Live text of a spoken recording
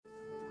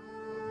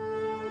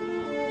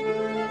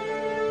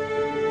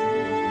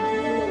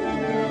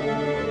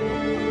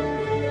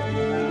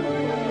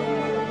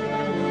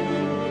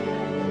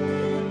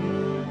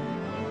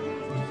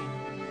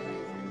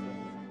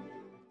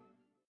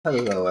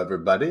Hello,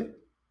 everybody.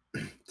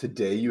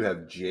 Today you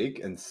have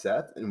Jake and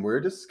Seth, and we're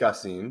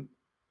discussing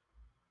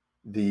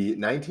the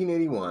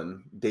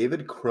 1981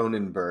 David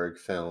Cronenberg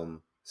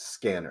film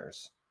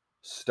Scanners,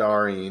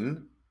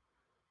 starring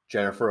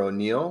Jennifer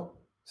O'Neill,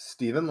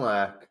 Stephen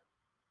Lack,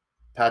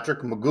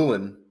 Patrick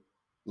McGoohan,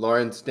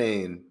 Lauren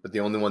Stain, but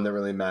the only one that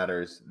really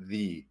matters,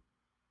 the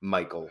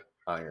Michael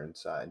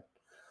Ironside.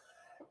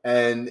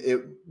 And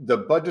the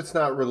budget's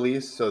not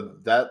released, so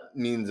that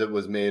means it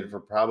was made for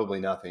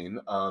probably nothing.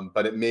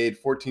 But it made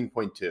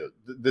 14.2.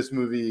 This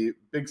movie,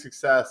 big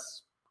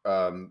success,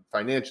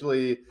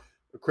 financially,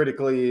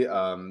 critically,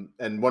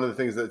 and one of the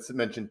things that's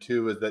mentioned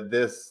too is that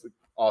this,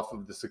 off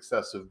of the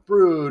success of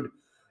Brood,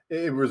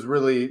 it was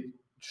really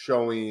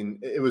showing.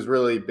 It was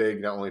really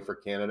big not only for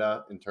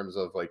Canada in terms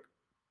of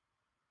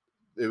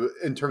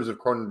in terms of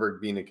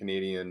Cronenberg being a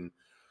Canadian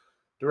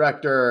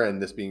director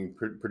and this being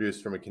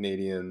produced from a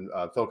Canadian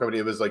film company.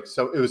 It was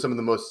it was some of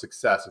the most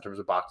success in terms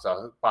of box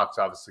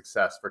office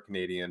success for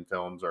Canadian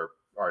films or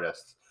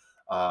artists.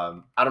 I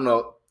don't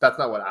know. That's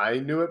not what I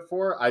knew it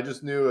for. I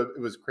just knew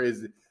it was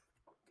crazy.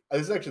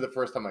 This is actually the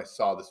first time I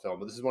saw this film,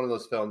 but this is one of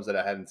those films that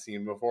I hadn't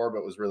seen before,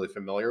 but was really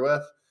familiar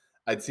with.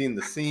 I'd seen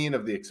the scene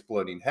of the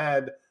exploding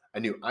head. I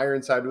knew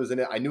Ironside was in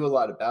it. I knew a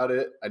lot about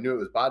it. I knew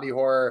it was body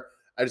horror.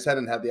 I just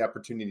hadn't had the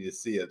opportunity to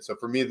see it. So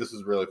for me, this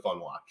was really fun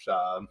watch.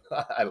 I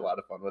had a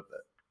lot of fun with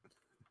it.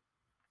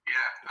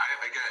 Yeah,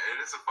 I get it. It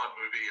is a fun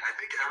movie. I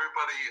think I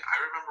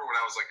remember when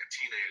I was like a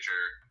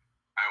teenager,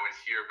 I would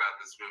hear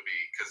about this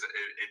movie because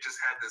it just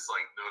had this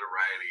like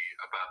notoriety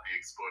about the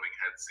exploding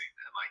head scene.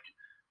 And like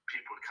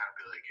people would kind of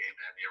be like, hey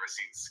man, you ever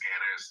seen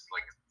Scanners?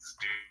 Like this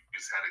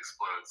dude's head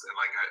explodes. And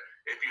like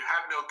if you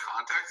have no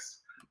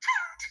context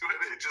to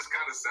it, it just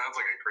kind of sounds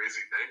like a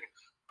crazy thing.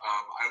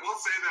 I will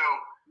say though,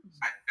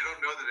 I don't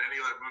know that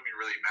any other movie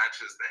really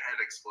matches the head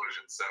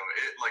explosion. So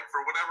it like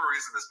for whatever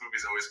reason, this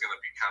movie's always going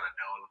to be kind of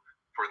known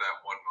for that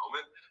one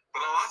moment.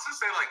 But I'll also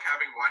say, like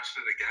having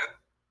watched it again,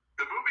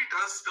 the movie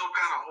does still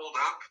kind of hold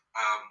up.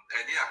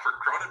 And yeah, for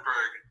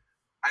Cronenberg,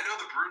 I know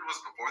The Brood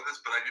was before this,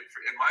 but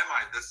in my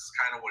mind, this is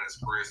kind of when his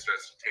career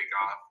starts to take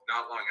off.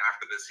 Not long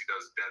after this, he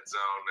does Dead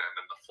Zone and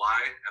then The Fly,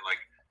 and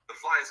like The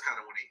Fly is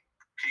kind of when he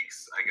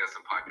peaks, I guess,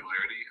 in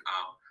popularity.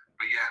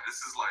 But yeah,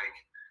 this is like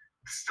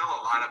still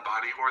a lot of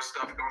body horror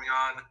stuff going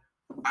on.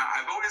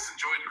 I've always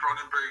enjoyed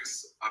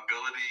Cronenberg's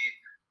ability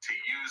to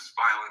use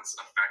violence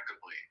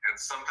effectively. And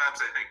sometimes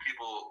I think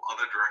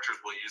other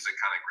directors will use it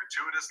kind of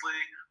gratuitously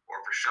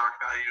or for shock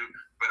value.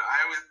 But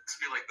I always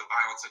feel like the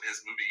violence in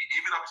his movie,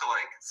 even up to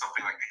like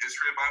something like The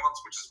History of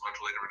Violence, which is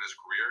much later in his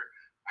career,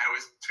 I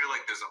always feel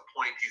like there's a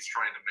point he's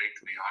trying to make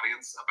to the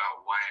audience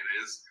about why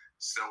it is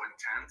so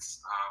intense.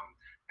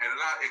 And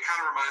it kind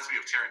of reminds me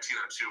of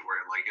Tarantino too,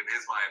 where like in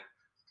his mind,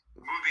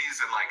 movies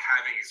and like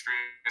having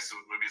experiences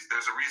with movies,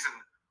 there's a reason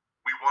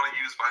we want to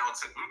use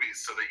violence in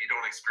movies so that you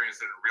don't experience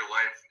it in real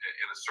life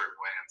in a certain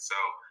way. And so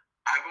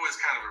I've always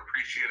kind of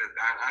appreciated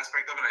that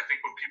aspect of it. I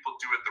think when people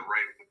do it the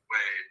right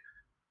way,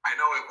 I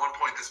know at one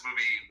point this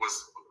movie was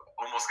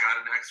almost got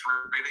an X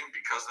rating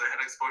because of the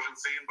head explosion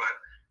scene, but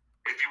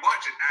if you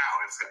watch it now,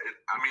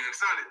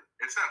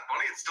 it's not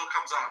funny. It still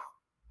comes off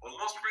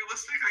almost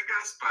realistic, I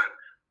guess, but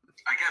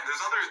again,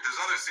 there's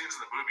other scenes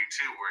in the movie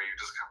too where you're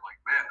just kind of like,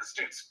 man, this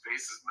dude's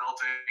face is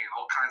melting and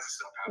all kinds of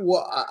stuff happens.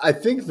 Well, I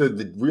think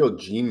the real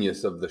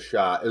genius of the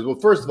shot is, well,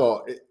 first of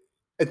all,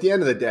 at the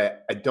end of the day,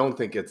 I don't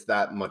think it's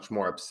that much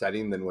more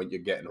upsetting than what you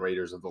get in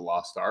Raiders of the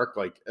Lost Ark.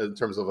 Like in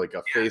terms of like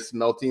a face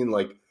melting,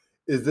 like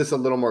is this a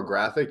little more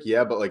graphic?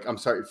 Yeah, but like I'm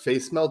sorry,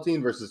 face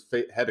melting versus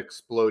head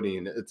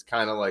exploding. It's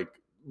kind of like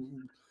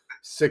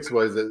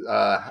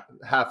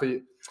half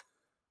a.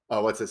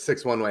 Oh, what's it?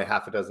 6 one way,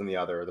 half a dozen the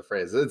other, or the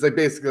phrase. It's like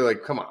basically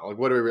like, come on, like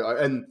what are we?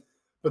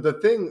 But the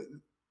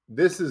thing,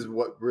 this is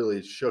what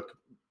really shook.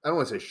 I don't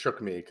want to say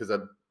shook me because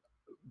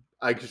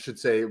I should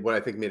say what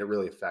I think made it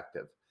really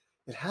effective.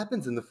 It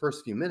happens in the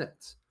first few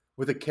minutes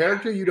with a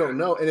character you don't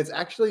know, and it's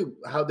actually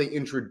how they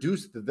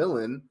introduce the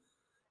villain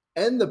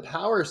and the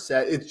power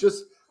set. It's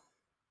just.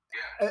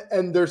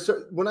 And there's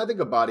when I think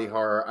of body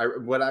horror,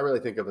 what I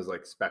really think of is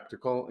like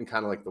spectacle and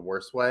kind of like the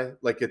worst way.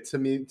 Like to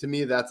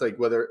me, that's like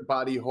whether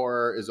body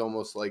horror is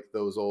almost like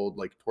those old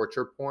like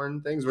torture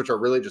porn things, which are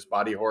really just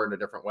body horror in a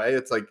different way.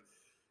 It's like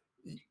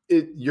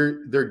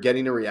they're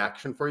getting a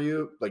reaction for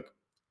you, like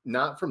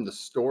not from the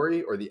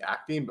story or the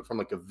acting, but from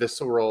like a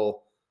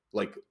visceral,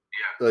 like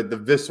the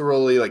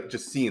viscerally, like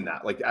just seeing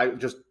that, like I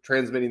just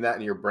transmitting that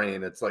in your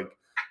brain. It's like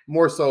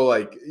more so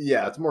like,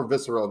 yeah, it's more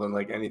visceral than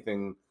like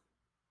anything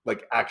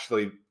like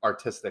actually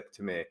artistic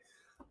to me.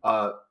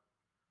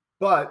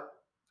 But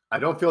I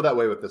don't feel that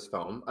way with this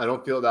film. I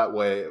don't feel that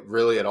way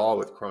really at all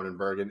with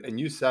Cronenberg. And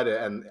you said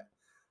it, and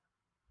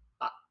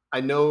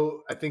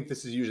I think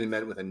this is usually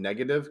meant with a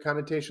negative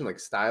connotation, like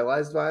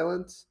stylized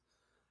violence.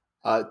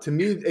 To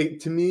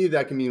me,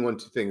 that can mean one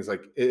of two things.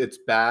 Like it's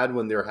bad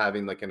when they're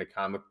having like in a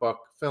comic book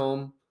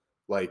film,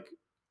 like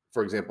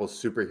for example,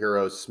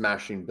 superheroes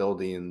smashing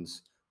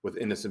buildings with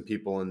innocent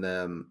people in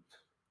them,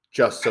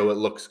 just so it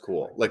looks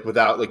cool. Like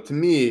without, like to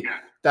me,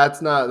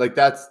 that's not like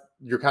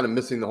you're kind of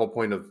missing the whole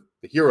point of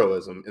the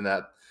heroism in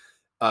that.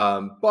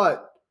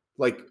 But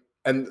like,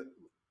 and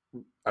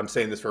I'm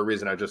saying this for a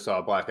reason. I just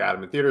saw Black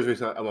Adam in theaters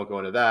recently. I won't go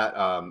into that.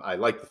 I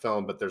like the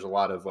film, but there's a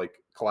lot of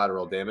like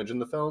collateral damage in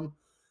the film.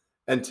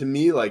 And to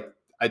me, like,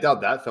 I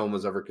doubt that film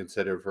was ever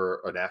considered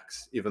for an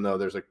X, even though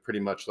there's like pretty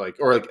much like,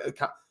 or like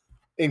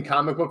in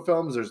comic book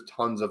films, there's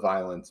tons of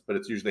violence, but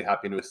it's usually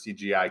happening to a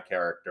CGI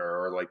character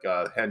or like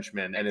a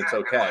henchman, and it's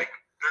okay. And like,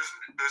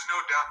 there's no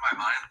doubt in my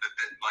mind that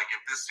like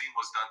if this scene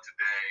was done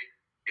today,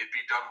 it'd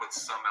be done with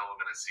some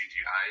element of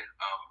CGI.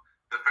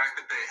 The fact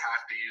that they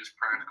have to use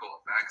practical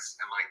effects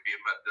and like the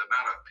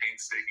amount of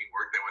painstaking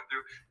work they went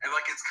through, and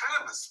like it's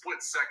kind of a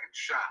split-second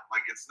shot.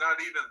 Like it's not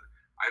even.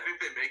 I think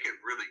they make it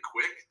really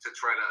quick to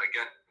try to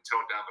again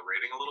tone down the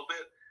rating a little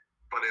bit,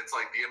 but it's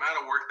like the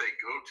amount of work they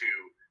go to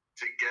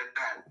get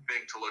that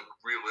thing to look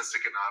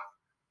realistic enough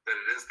that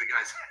it is the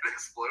guy's head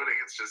exploding.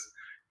 It's just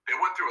they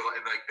went through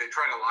and like they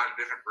tried a lot of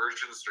different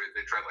versions.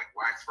 They tried like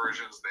wax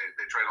versions.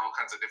 They tried all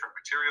kinds of different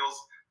materials.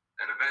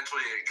 And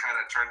eventually it kind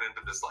of turned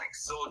into this like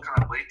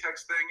silicone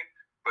latex thing.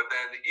 But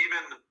then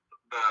even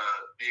the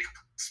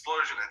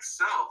explosion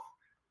itself,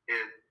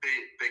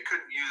 they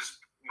couldn't use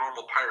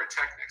normal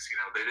pyrotechnics. You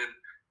know, they didn't.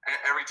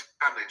 Every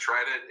time they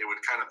tried it, it would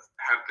kind of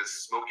have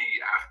this smoky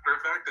after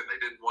effect, and they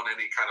didn't want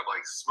any kind of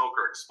like smoke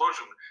or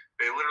explosion.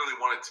 They literally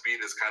wanted to be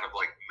this kind of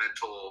like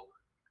mental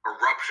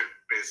eruption,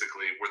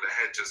 basically, where the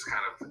head just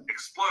kind of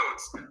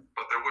explodes,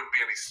 but there wouldn't be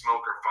any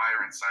smoke or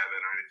fire inside of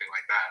it or anything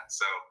like that.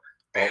 So.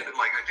 And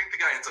like I think the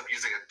guy ends up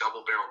using a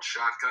double-barreled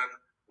shotgun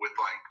with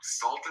like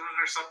salt in it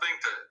or something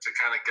to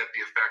kind of get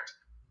the effect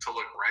to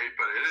look right.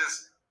 But it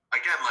is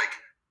again like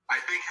I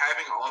think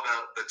having all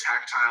the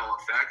tactile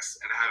effects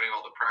and having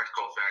all the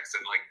practical effects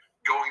and like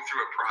going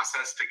through a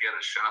process to get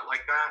a shot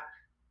like that,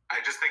 I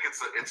just think it's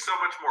so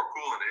much more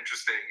cool and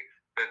interesting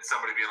than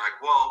somebody being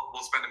like, well,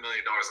 we'll spend $1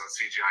 million on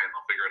CGI and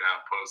they'll figure it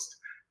out post.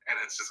 And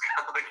it's just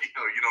kind of like you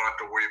don't have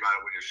to worry about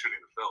it when you're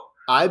shooting the film.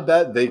 I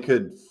bet they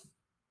could.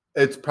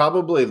 It's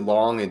probably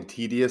long and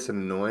tedious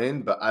and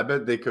annoying, but I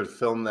bet they could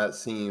film that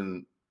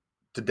scene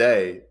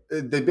today.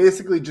 They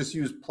basically just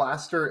use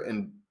plaster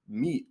and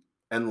meat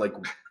and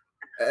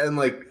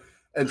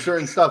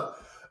certain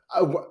stuff.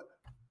 All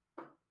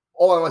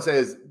I want to say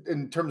is,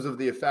 in terms of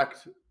the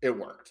effect, it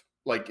worked.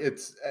 Like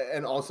it's,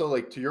 and also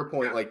like to your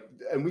point, like,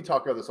 and we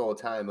talk about this all the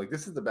time. Like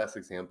this is the best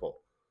example.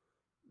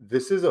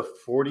 This is a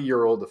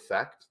 40-year-old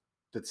effect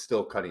that's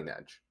still cutting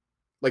edge.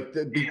 Like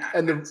and it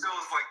still is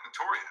like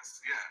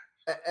notorious. Yeah.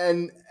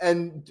 And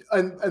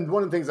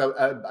one of the things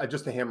I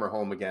just to hammer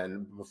home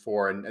again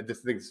before, and I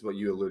think this is what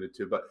you alluded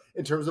to, but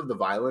in terms of the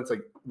violence,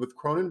 like with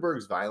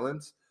Cronenberg's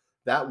violence,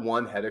 that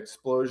one head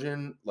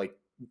explosion, like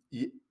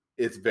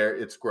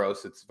it's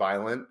gross, it's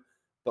violent,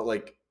 but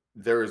like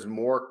there is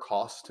more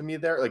cost to me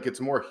there. Like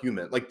it's more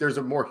human. Like there's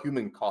a more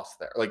human cost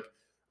there. Like,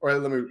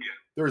 or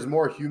there's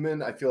more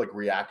human, I feel like,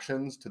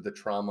 reactions to the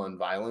trauma and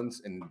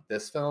violence in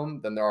this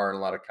film than there are in a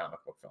lot of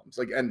comic book films.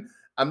 Like, and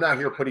I'm not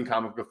here putting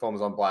comic book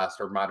films on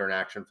blast or modern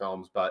action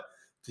films, but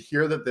to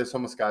hear that this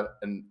almost got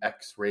an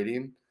X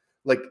rating,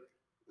 like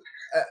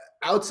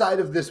outside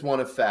of this one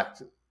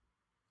effect,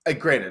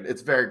 granted,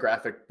 it's very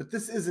graphic, but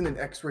this isn't an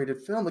X-rated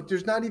film. Like,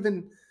 there's not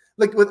even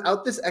like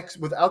without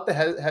the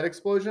head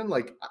explosion,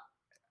 like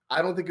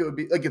I don't think it would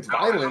be like it's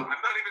violent. I'm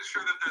not even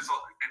sure that there's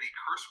any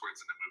curse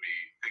words in the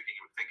movie.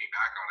 Thinking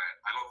back on it,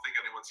 I don't think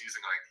anyone's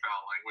using like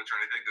foul language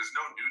or anything. There's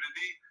no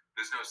nudity.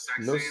 There's no sex.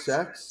 No scenes.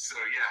 Sex. So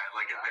yeah,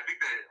 like I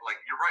think that like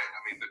you're right. I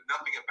mean,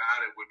 nothing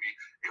about it would be.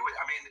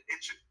 I mean,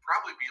 it should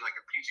probably be like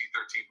a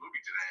PG-13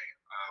 movie today.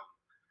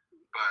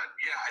 But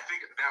yeah, I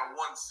think that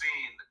one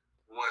scene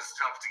was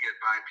tough to get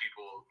by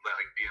people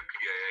like the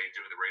MPAA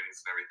doing the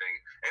ratings and everything.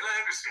 And I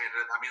understand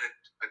it. I mean,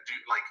 a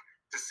dude like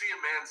to see a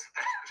man's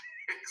head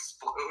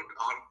explode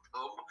on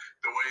film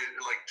the way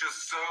like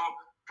just so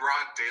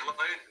broad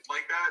daylight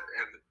like that,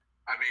 and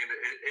I mean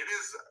it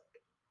is.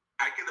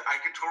 I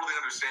could totally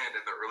understand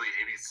in the early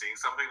 '80s seeing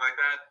something like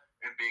that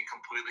and being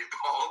completely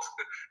appalled.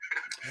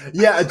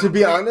 Yeah, to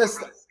be honest.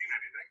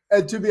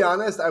 And to be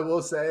honest, I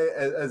will say,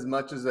 as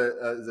much as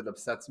it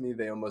upsets me,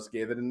 they almost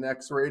gave it an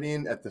X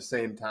rating. At the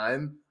same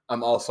time,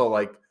 I'm also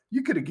like,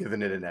 you could have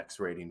given it an X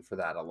rating for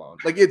that alone.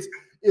 Like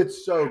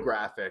it's so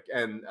graphic,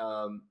 and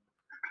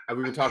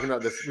we've been talking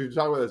about this. We've been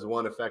talking about this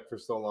one effect for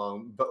so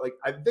long, but like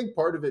I think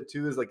part of it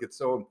too is like it's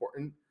so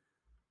important.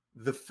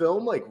 The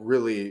film like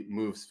really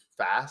moves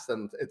fast,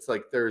 and it's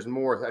like there's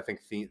more. I think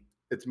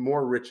it's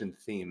more rich in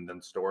theme than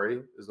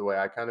story is the way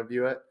I kind of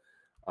view it.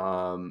 Yeah,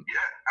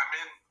 I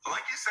mean,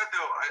 like you said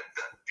though,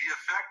 the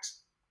effect,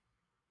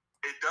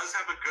 it does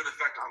have a good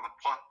effect on the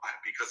plot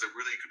because it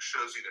really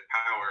shows you the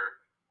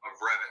power of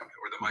Revok,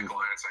 or the Michael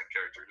Ironside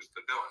character, who's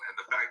the villain, and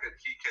the fact that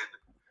he can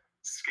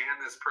scan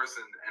this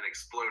person and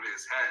explode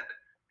his head,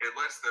 it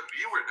lets the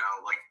viewer know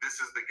like this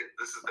is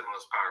the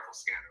most powerful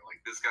scanner. Like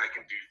this guy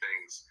can do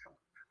things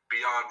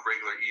beyond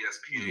regular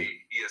ESP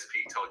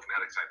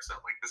telekinetic type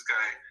stuff. Like this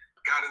guy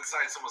got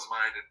inside someone's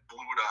mind and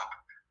blew it up,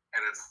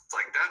 and it's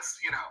like that's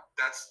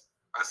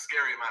a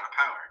scary amount of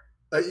power.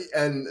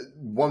 And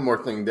one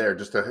more thing there,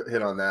 just to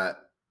hit on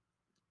that.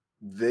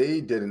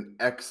 they did an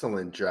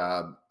excellent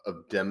job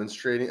of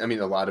demonstrating. I mean,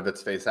 a lot of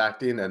it's face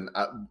acting, and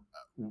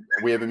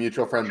we have a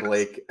mutual friend, Yes.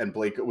 Blake, and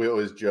Blake, we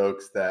always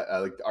jokes that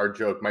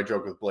like my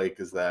joke with Blake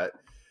is that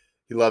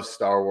he loves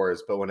Star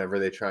Wars, but whenever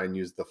they try and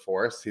use the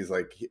Force, he's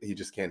like he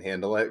just can't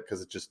handle it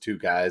because it's just two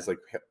guys like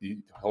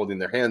holding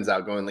their hands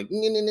out, going like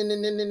nah, nah, nah,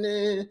 nah, nah,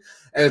 nah.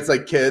 And it's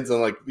like kids,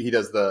 and like he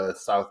does the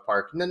South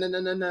Park na na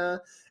na na na.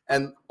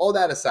 And all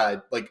that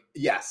aside, like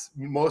yes,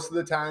 most of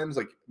the times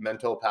like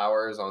mental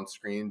powers on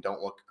screen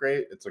don't look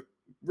great. It's like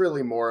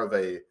really more of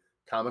a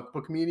comic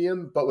book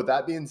medium. But with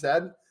that being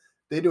said,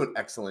 they do an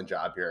excellent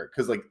job here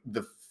because like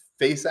the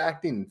face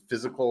acting,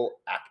 physical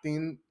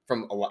acting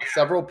from Yeah.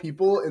 several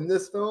people in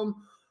this film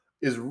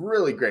is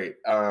really great.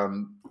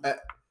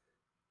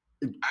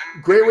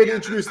 Great way to Yeah,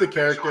 introduce the the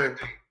visual character.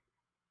 acting,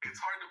 it's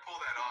hard to pull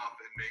that off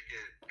and make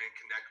it and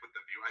connect with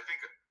the viewer. I think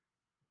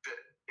that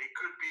it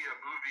could be a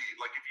movie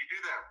like if you do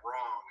that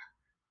wrong,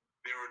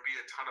 there would be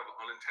a ton of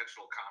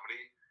unintentional comedy.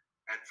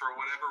 And for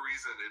whatever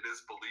reason, it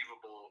is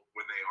believable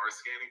when they are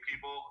scanning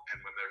people and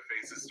when their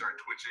faces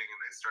start twitching and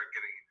they start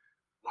getting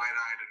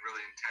wide-eyed and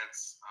really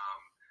intense.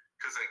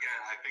 Because again,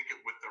 I think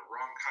with the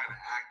wrong kind of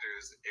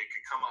actors, it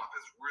could come off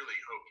as really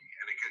hokey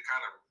and it could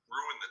kind of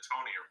ruin the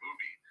tone of your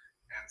movie.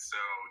 And so,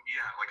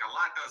 yeah, like a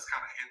lot does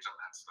kind of hinge on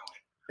that stuff.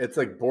 It's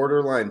like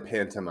borderline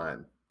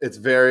pantomime. It's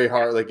very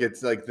hard. Like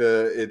it's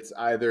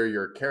either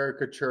your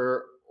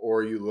caricature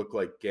or you look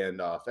like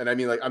Gandalf. And I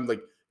mean, like I'm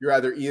like you're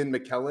either Ian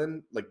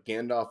McKellen, like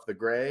Gandalf the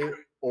Grey,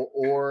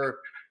 or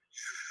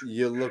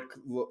you look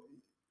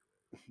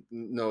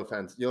no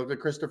offense, you look like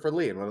Christopher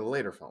Lee in one of the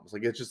later films.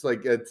 Like it's just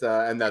like it's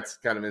and that's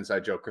kind of an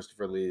inside joke.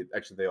 Christopher Lee,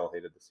 actually, they all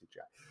hated the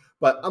CGI,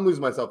 but I'm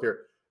losing myself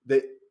here.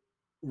 They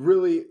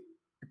really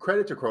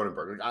credit to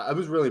Cronenberg. Like, I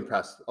was really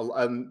impressed.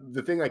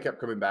 The thing I kept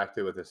coming back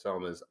to with this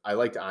film is I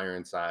liked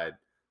Ironside,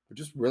 but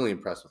just really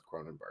impressed with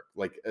Cronenberg.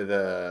 Like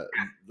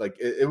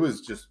it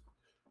was just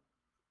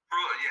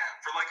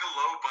For like a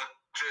low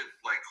budget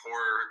like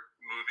horror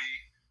movie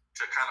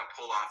to kind of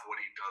pull off what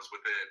he does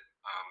with it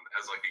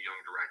as like a young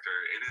director,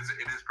 it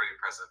is pretty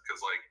impressive because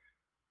like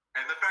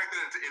and the fact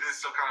that it is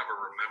still kind of a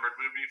remembered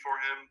movie for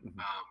him.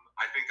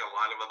 I think a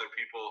lot of other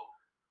people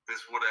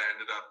this would have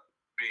ended up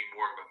being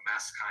more of a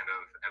mess kind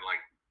of and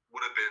like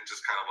would have been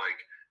just kind of like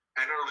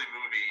an early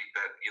movie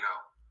that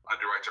a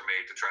director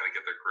made to try to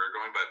get their career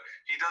going, but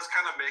he does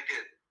kind of make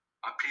it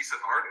a piece of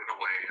art in a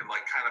way and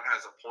like kind of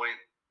has a point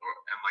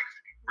and like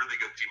really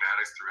good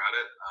thematics throughout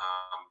it.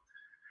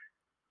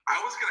 I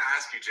was going to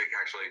ask you, Jake,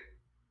 actually,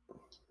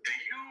 do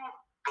you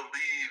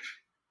believe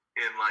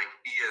in like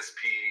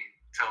ESP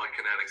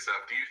telekinetic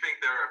stuff? Do you think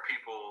there are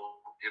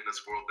people in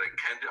this world that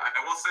can do? I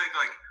will say,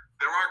 like,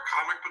 there are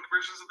comic book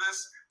versions of this.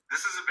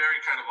 This is a very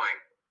kind of like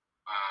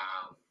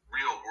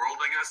real world,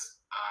 I guess,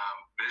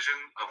 vision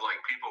of like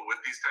people with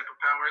these type of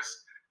powers,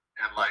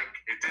 and like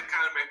it did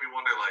kind of make me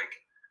wonder, like,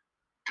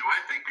 do I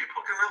think people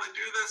can really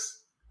do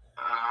this?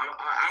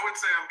 I would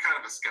say I'm kind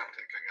of a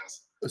skeptic, I guess.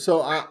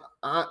 so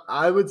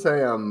I would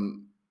say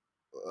I'm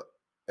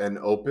an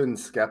open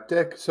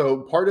skeptic. So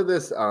part of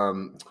this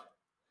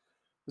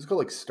it's called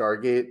like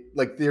Stargate.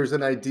 Like there's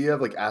an idea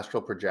of like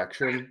astral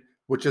projection,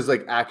 which is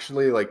like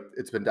actually like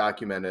it's been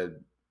documented.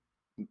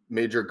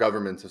 Major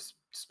governments have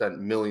spent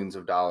millions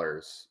of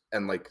dollars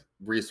and like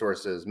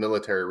resources,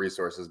 military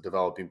resources,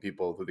 developing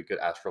people who they could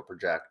astral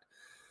project.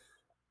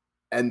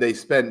 And they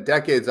spent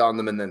decades on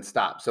them and then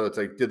stopped. So it's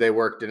like, did they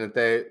work? Didn't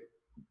they?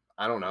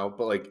 I don't know.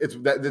 But like, it's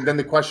that, then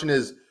the question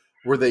is,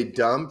 were they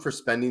dumb for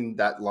spending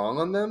that long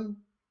on them,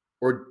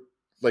 or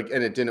like,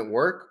 and it didn't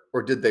work,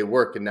 or did they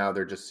work and now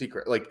they're just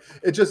secret? Like,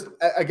 it just,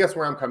 I guess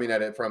where I'm coming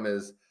at it from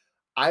is,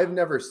 I've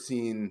never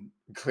seen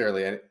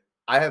clearly, and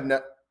I have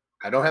not.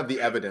 I don't have the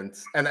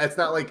evidence, and it's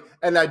not like,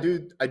 and I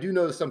do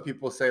know some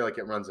people say like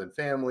it runs in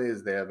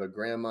families. They have a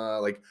grandma,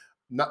 like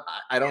not.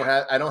 I don't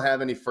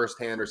have any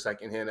firsthand or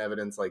secondhand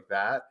evidence like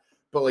that.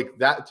 But like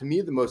that, to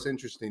me, the most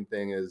interesting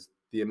thing is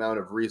the amount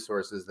of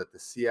resources that the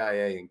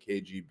CIA and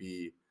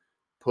KGB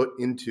put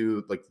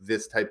into like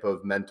this type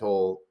of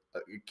mental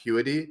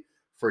acuity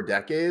for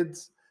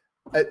decades.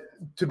 Uh,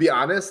 to be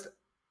honest,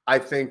 I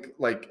think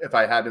like if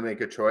I had to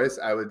make a choice,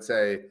 I would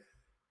say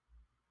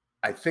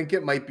I think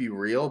it might be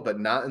real, but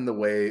not in the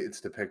way it's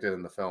depicted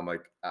in the film.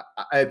 Like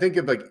I think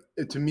of like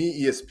to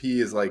me, ESP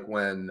is like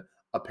when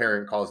a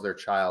parent calls their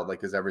child,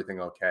 like, "Is everything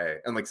okay?"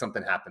 And like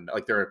something happened,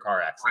 like they're in a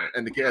car accident, Right.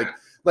 and the kid, Yeah.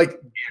 like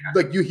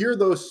like you hear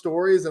those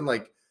stories, and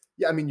like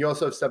yeah, I mean, you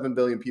also have 7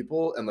 billion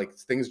people, and like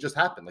things just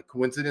happen, like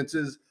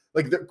coincidences,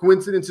 like the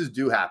coincidences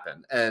do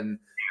happen, and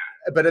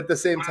but at the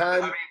same But I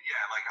time, mean,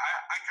 yeah, like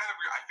I kind of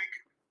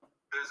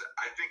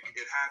I think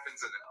it happens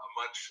in a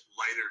much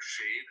lighter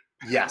shade.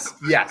 yes,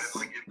 than yes,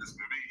 like in this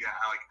movie. Yeah,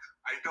 like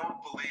I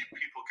don't believe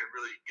people can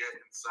really get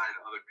inside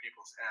other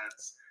people's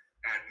heads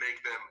and make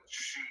them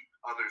shoot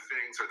other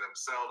things or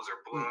themselves or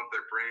blow up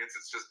their brains.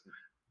 It's just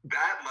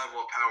that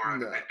level of power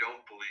no, I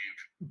don't believe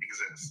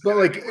exists. but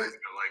And like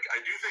like I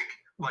do think,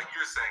 like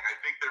you're saying, I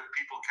think there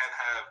people can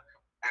have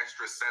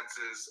extra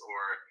senses or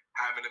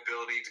have an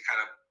ability to kind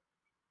of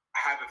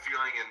have a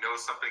feeling and know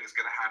something is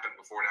going to happen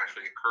before it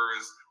actually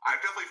occurs.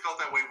 I've definitely felt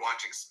that way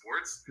watching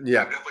sports.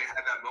 Yeah. I've definitely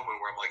had that moment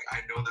where I'm like,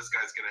 I know this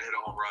guy's going to hit a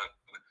home run.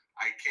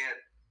 I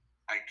can't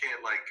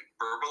like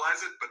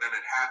verbalize it, but then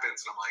it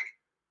happens, and I'm like,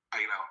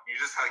 you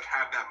just like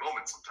have that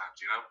moment sometimes,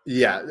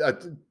 Yeah.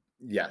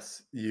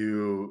 Yes.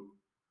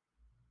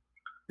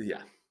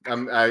 Yeah.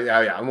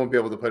 I won't be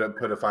able to put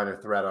a finer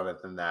thread on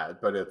it than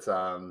that, but it's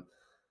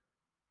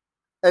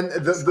and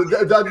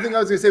the other thing I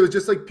was gonna say was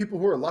just like people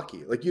who are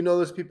lucky. Like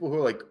there's people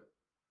who like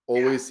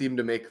always seem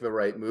to make the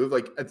right move.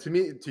 Like to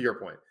me, to your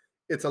point,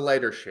 it's a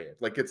lighter shade.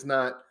 Like it's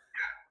not,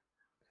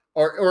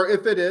 or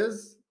if it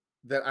is,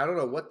 then I don't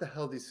know what the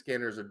hell these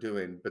scanners are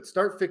doing. But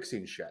start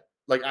fixing shit.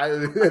 Like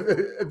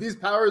if these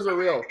powers are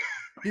real,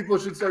 people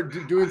should start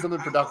doing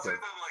something productive. I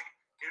will say that, like,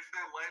 if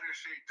that lighter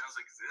shade does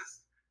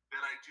exist, then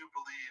I do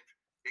believe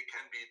it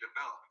can be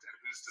developed, and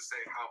who's to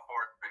say how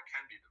far it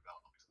can be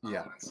developed?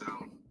 Yeah. And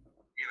so,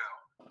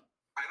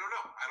 I don't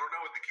know. I don't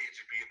know what the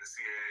KGB and the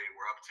CIA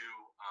were up to.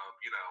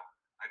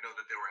 I know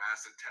that there were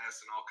acid tests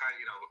and all kind,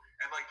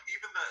 and like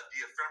even the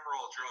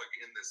ephemeral drug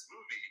in this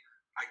movie,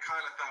 I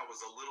kind of thought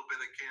was a little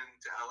bit akin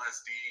to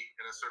LSD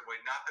in a certain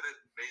way. Not that it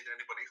made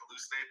anybody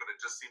hallucinate, but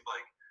it just seemed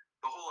like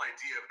the whole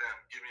idea of them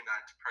giving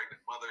that to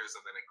pregnant mothers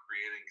and then it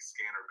creating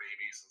scanner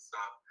babies and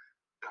stuff.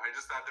 I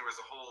just thought there was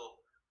a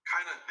whole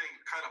kind of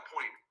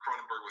point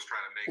Cronenberg was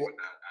trying to make with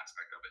that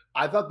aspect of it.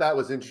 I thought that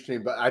was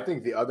interesting, but I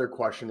think the other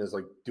question is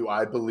like, do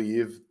I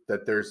believe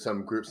that there's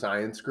some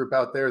science group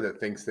out there that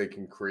thinks they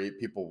can create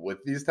people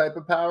with these type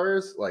of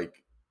powers?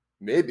 Like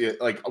maybe,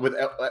 like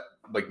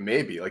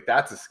maybe, like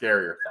that's a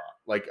scarier thought.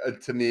 Like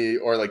to me,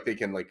 or like they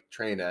can like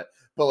train it,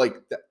 but like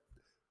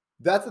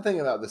that's the thing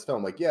about this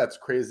film. Like, yeah, it's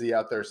crazy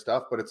out there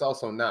stuff, but it's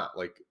also not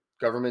like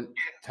government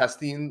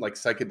testing like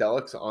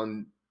psychedelics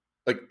on.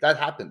 Like that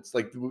happens.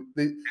 Like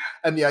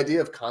and the idea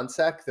of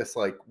Consec, this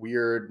like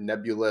weird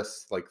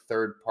nebulous like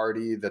third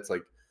party that's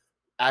like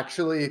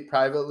actually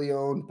privately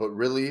owned, but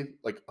really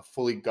like a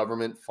fully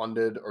government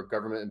funded or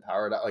government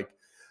empowered. Like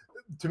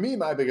to me,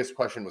 my biggest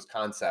question was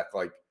Consec.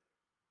 Like,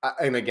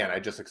 and again, I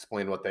just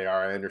explained what they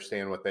are. I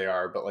understand what they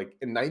are, but like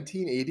in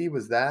 1980,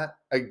 was that?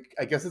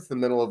 I guess it's the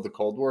middle of the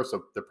Cold War,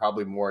 so they're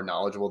probably more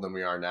knowledgeable than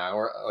we are now,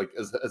 or like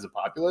as a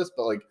populace.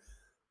 But like,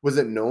 was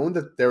it known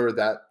that there were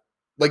that?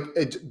 Like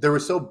there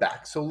was so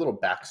little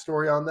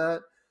backstory on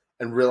that,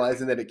 and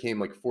realizing that it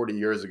came like 40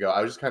 years ago, I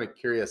was just kind of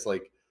curious,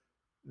 like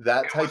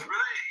that It type. was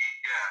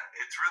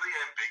it's really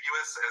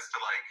ambiguous as to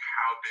like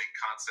how big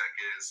Consec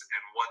is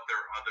and what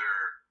their other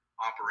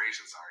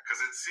operations are,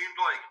 because it seemed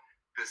like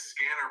the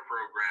scanner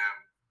program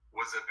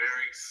was a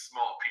very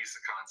small piece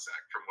of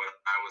Consec from what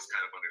I was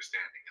kind of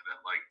understanding, and then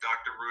like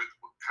Dr. Ruth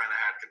kind of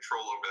had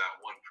control over that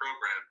one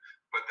program,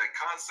 but the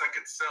Consec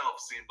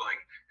itself seemed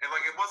like, and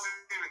like it wasn't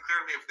even clear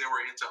to me if they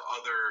were into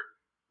other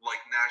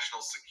like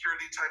national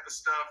security type of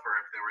stuff or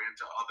if they were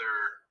into other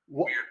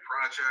weird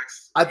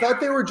projects. I thought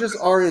they were just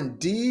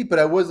R&D,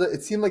 but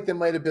it seemed like they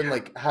might have been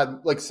like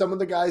had like some of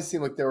the guys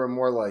seemed like they were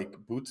more like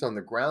boots on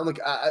the ground. Like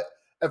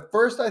at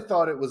first I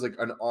thought it was like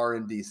an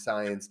R&D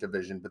science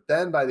division, but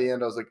then by the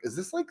end I was like, is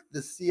this like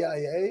the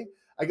CIA?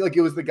 Like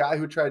it was the guy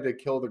who tried to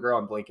kill the girl.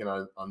 I'm blanking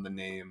on the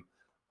name.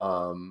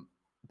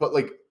 But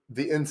like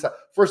the inside,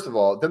 first of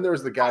all, then there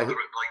was the guy who like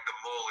the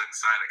mole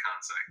inside of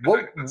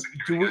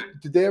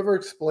Consec. Did they ever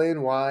explain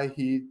why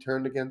he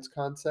turned against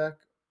Consec?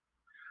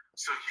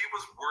 So he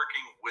was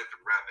working with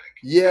Revok.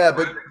 Yeah,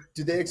 but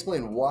did they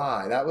explain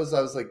why? I was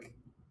like,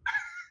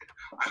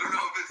 I don't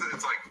know if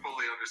it's like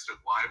fully understood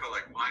why, but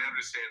like my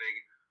understanding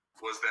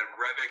was that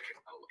Revok,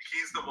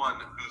 he's the one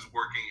who's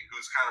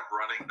kind of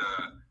running the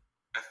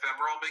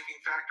ephemeral making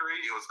factory.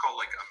 It was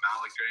called like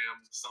Amalgam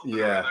something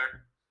or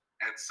other.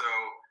 And so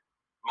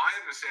my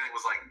understanding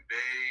was like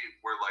they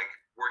were like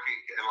working,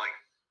 and like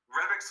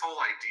Revok's whole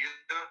idea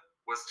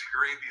was to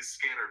create these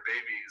scanner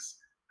babies.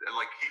 And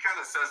like he kind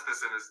of says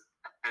this in his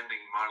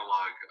ending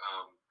monologue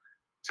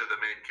to the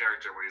main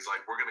character, where he's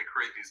like, we're going to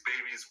create these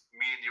babies,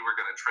 me and you are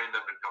going to train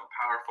them to become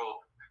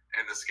powerful,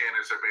 and the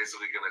scanners are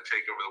basically going to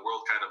take over the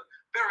world, kind of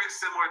very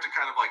similar to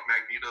kind of like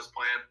Magneto's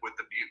plan with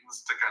the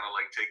mutants to kind of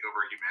like take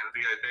over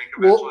humanity, I think,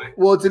 eventually.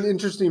 Well, it's an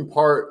interesting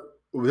part.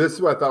 This is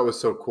what I thought was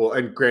so cool,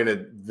 and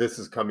granted, this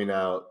is coming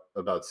out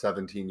about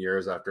 17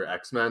 years after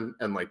X-Men,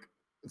 and like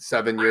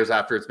 7 years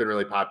after it's been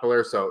really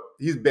popular, so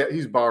he's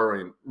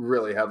borrowing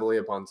really heavily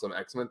upon some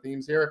X-Men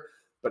themes here,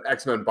 but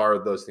X-Men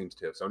borrowed those themes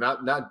too, so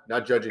not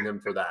judging him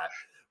for that.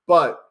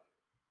 But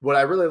what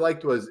I really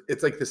liked was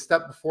it's like the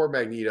step before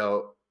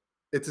Magneto.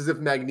 It's as if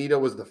Magneto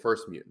was the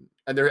first mutant,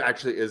 and there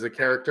actually is a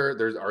character.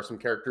 There are some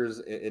characters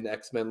in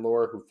X-Men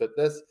lore who fit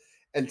this,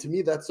 and to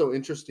me that's so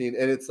interesting.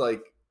 And it's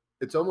like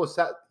it's almost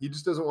sad. He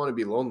just doesn't want to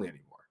be lonely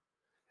anymore.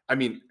 I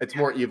mean, it's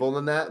more evil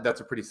than that. That's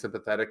a pretty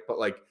sympathetic, but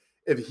like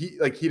if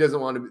he doesn't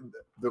want to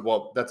be,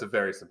 well, that's a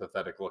very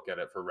sympathetic look at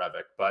it for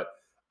Revok. But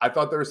I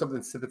thought there was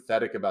something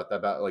sympathetic about that,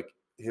 about like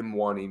him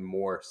wanting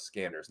more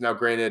scanners. Now,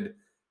 granted,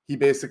 he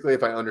basically,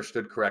 if I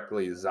understood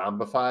correctly,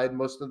 zombified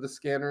most of the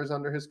scanners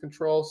under his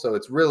control. So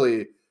it's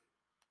really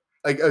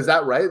Like, is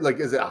that right? Like,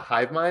 is it a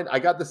hive mind? I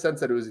got the sense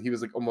that he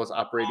was like almost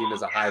operating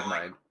as a Yeah, hive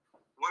like mind.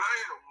 what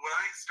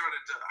I started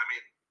to, I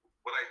mean,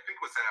 what I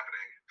think was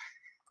happening,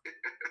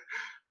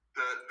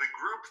 the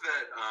group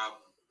that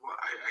well,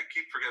 I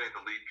keep forgetting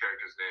the lead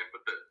character's name,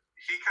 but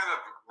he kind of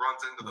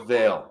runs into the world.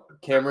 Vale,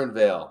 Cameron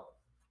Vale.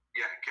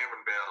 Yeah,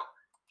 Cameron Bale.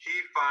 He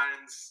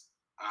finds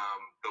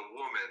the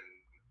woman,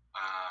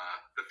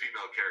 the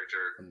female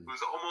character,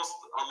 who's almost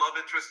a love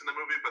interest in the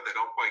movie, but they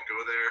don't quite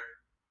go there.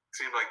 It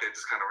seemed like they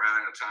just kind of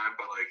ran out of time,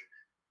 but like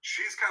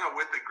she's kind of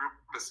with the group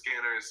of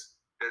scanners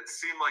that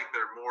seem like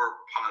they're more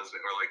positive,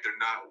 or like they're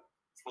not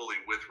fully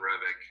with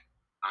Revik,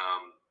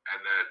 and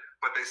that,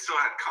 but they still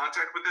had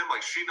contact with him.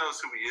 Like she knows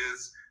who he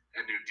is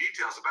and knew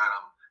details about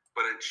him,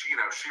 but she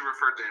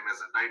referred to him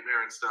as a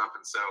nightmare and stuff,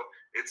 and so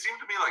it seemed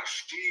to me like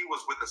she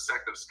was with a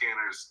sect of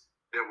scanners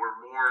that were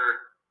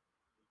more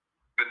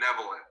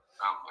benevolent,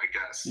 I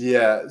guess.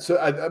 Yeah.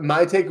 So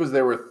my take was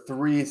there were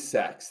 3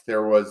 sects.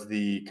 There was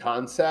the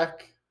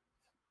Consec,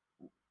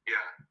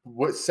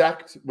 what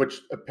sect,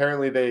 which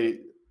apparently they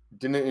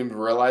didn't even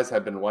realize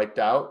had been wiped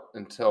out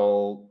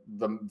until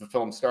the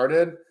film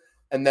started,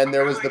 and then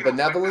there was the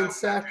benevolent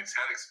sect. His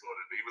head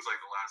exploded, but he was like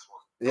the last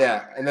one.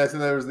 Yeah, and then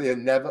there was the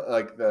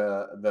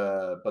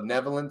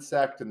benevolent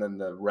sect, and then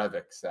the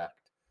Revik sect.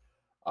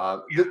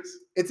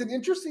 It's an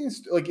interesting,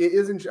 like it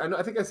isn't.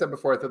 I think I said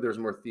before I thought there was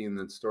more theme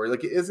than story.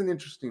 Like it is an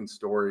interesting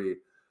story.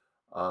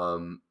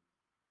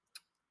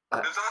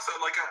 There's also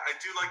like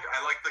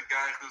I like the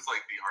guy who's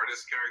like the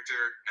artist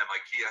character, and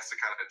like he has to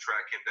kind of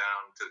track him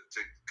down to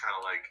kind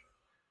of like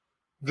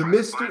the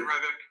mystery.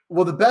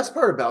 Well, the best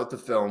part about the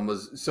film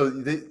was so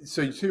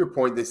to your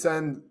point,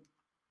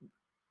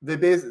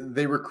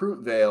 they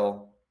recruit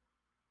Vale,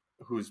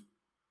 who's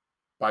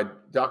by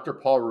Dr.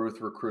 Paul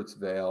Ruth recruits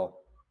Vale.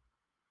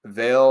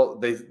 Vale,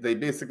 they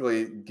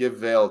basically give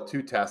Vale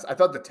 2 tests. I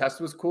thought the test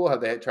was cool how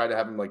they tried to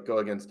have him like go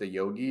against a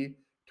yogi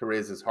to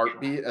raise his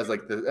heartbeat as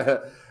like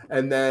the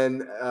and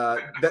then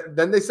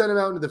then they sent him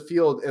out into the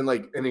field, and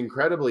like and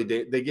incredibly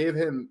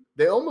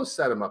they almost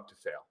set him up to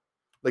fail.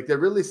 Like they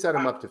really set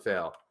him up to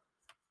fail.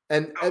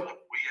 And yeah,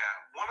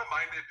 one of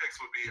my nitpicks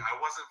would be I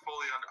didn't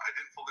fully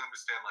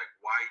understand like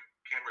why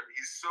Cameron,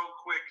 he's so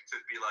quick to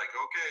be like,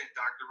 okay,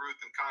 Dr. Ruth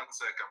and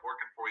Consec, I'm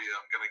working for you.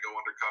 I'm gonna go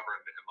undercover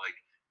and like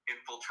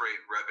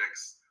infiltrate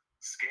Revik's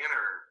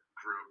scanner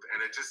group,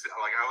 and it just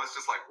like I was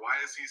just like, why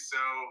is he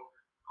so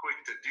quick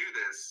to do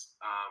this?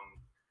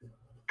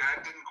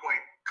 That didn't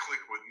quite click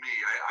with me.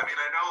 I mean,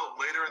 I know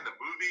later in the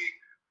movie,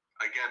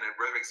 again at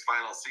Revik's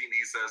final scene,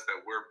 he says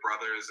that we're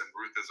brothers and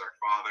Ruth is our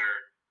father,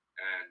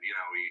 and he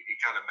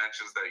kind of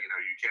mentions that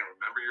you can't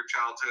remember your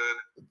childhood.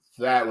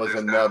 That was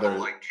another that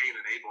whole, like Cain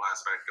and Abel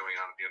aspect going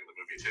on at the end of the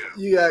movie too.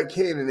 You got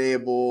Cain and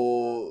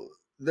Abel.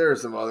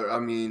 There's some other. I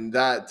mean,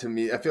 that to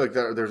me, I feel like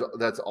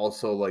that's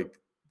also like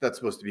that's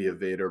supposed to be a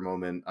Vader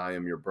moment. I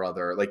am your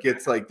brother. Like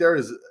it's like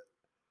there's.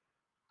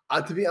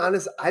 To be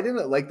honest, I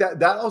didn't like that.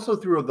 That also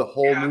threw the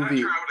whole movie. I'm not sure I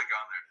would have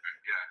gone there.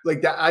 Yeah.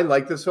 Like that, I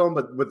like this film,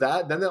 but with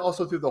that, then it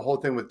also threw the whole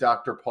thing with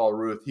Dr. Paul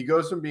Ruth. He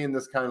goes from being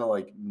this kind of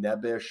like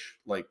nebbish,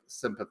 like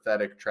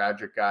sympathetic,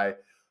 tragic guy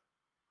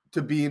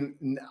to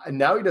being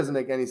now he doesn't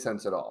make any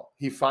sense at all.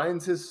 He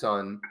finds his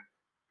son.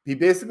 He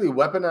basically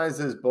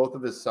weaponizes both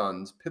of his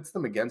sons, pits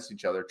them against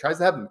each other, tries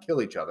to have them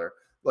kill each other.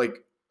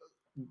 Like,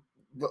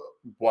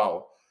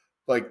 wow.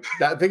 Like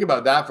that. Think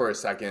about that for a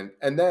second.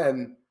 And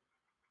then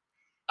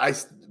I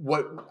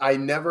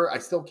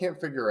still can't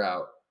figure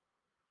out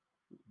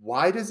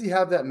why does he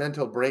have that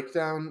mental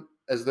breakdown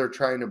as they're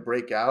trying to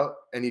break out,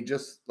 and he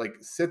just like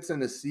sits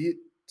in a seat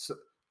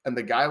and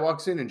the guy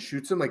walks in and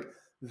shoots him. Like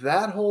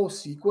that whole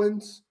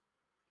sequence,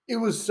 it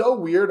was so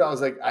weird. I was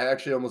like, I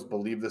actually almost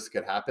believe this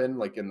could happen,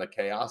 like in the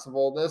chaos of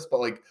all this, but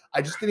like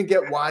I just didn't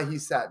get why he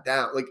sat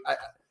down. Like I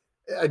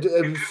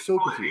was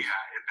so confused.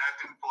 Yeah, that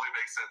didn't fully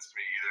make sense to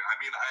me either. I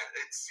mean,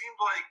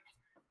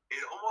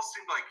 it almost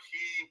seemed like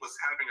he was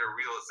having a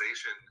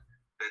realization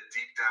that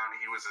deep down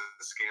he was a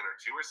scanner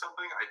too or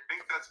something. I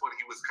think that's what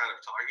he was kind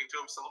of talking to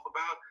himself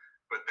about,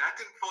 but that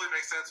didn't fully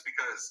make sense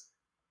because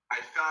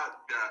I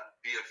thought that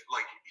he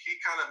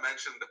kind of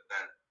mentioned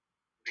that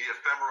the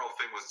ephemeral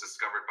thing was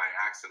discovered by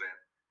accident,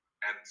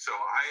 and so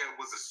I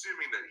was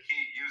assuming that he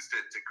used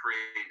it to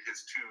create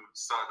his 2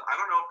 sons. I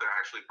don't know if they're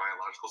actually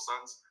biological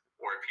sons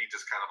or if he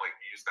just kind of like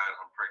used that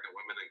on pregnant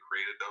women and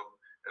created them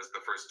as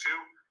the first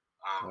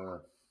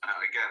 2.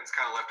 Again, it's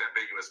kind of left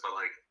ambiguous, but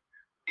like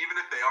even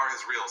if they are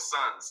his real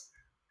sons,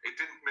 it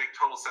didn't make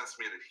total sense to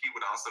me that he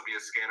would also be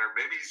a scanner.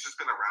 Maybe he's just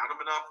been around him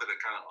enough that it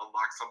kind of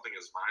unlocked something in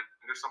his mind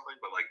or something.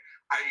 But like,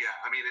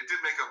 I mean, it did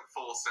make a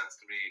full sense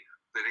to me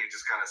that he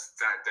just kind of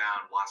sat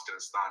down, lost in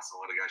his thoughts, and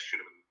let a guy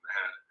shoot him in the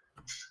head.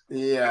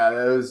 Yeah,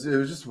 it was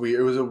just weird.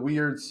 It was a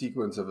weird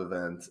sequence of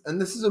events, and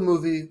this is a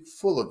movie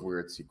full of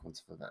weird sequence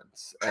of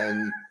events,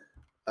 and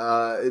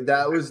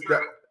that was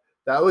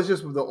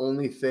just the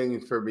only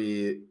thing for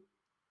me.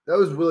 That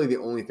was really the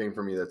only thing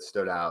for me that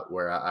stood out,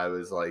 where I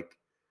was like,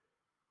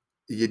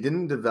 you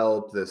didn't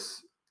develop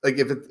this, like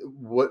if it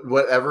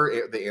whatever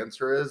the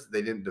answer is,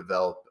 they didn't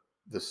develop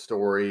the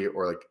story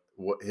or like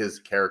his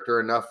character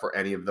enough for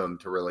any of them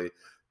to really.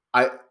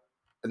 I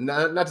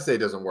not to say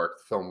it doesn't work.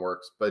 The film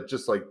works, but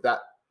just like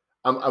that,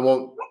 I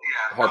won't Well,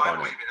 yeah, no, harp I on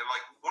know what it. you mean. And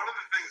like one of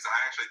the things I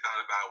actually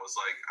thought about was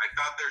like I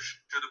thought there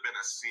should have been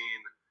a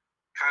scene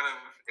kind of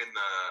in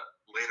the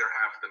later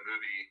half of the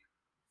movie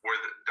where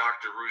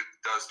Dr. Ruth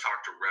does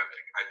talk to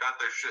Revok. I thought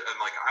there should, and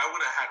like I would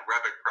have had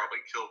Revok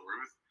probably kill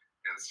Ruth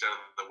instead of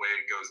the way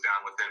it goes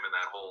down with him in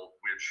that whole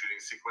weird shooting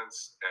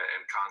sequence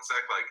and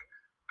concept. Like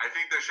I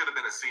think there should have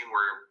been a scene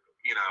where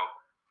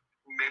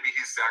maybe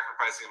he's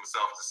sacrificing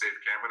himself to save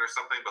Cameron or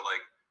something, but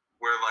like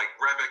where like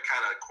Revok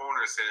kind of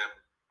corners him,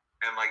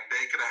 and like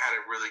they could have had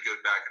a really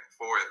good back and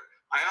forth.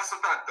 I also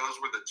thought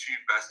those were the two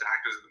best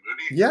actors in the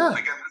movie. Yeah.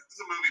 Again, this is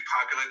a movie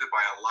populated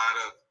by a lot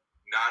of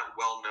not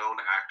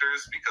well-known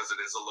actors because it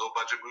is a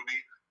low-budget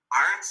movie.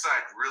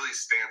 Ironside really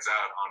stands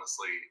out,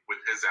 honestly, with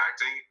his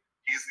acting.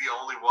 He's the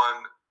only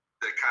one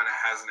that kind of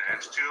has an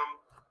edge to him.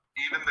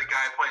 Even the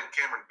guy playing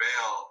Cameron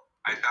Bale,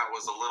 I thought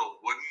was a little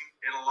wooden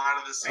in a lot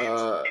of the scenes.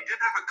 He did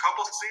have a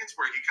couple scenes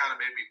where he kind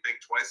of made me think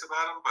twice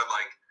about him, but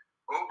like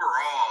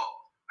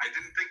overall, I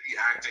didn't think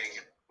the acting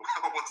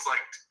was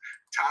like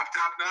top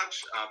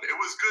notch. It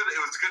was good.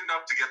 It was good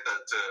enough to get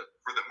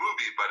for the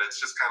movie, but it's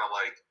just kind of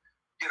like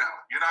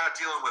you're not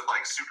dealing with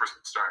like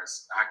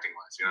superstars acting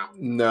wise.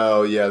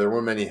 No, yeah, there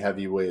weren't many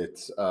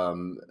heavyweights.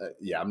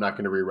 Yeah, I'm not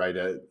going to rewrite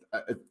it.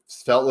 It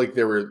felt like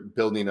they were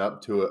building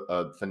up to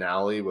a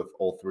finale with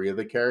all three of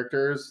the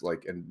characters,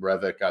 like in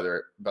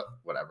Revok, but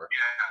whatever.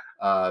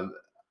 Yeah.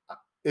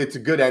 It's a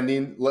good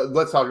ending.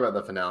 Let's talk about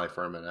the finale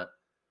for a minute.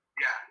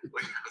 Yeah.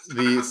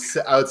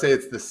 I would say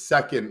it's the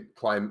second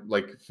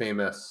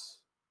famous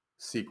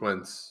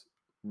sequence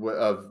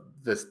of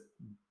this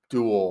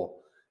duel,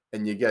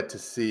 and you get to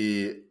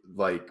see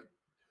like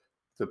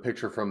the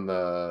picture from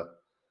the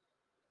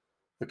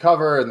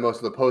cover and most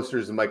of the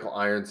posters and Michael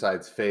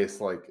Ironside's face,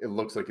 like it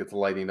looks like it's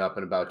lighting up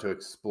and about to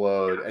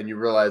explode, and you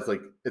realize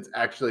like it's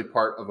actually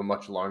part of a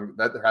much longer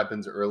that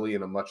happens early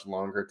in a much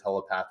longer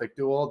telepathic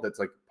duel that's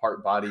like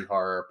part body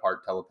horror,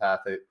 part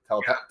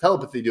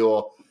telepathy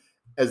duel,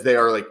 as they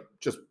are like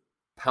just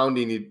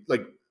pounding,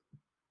 like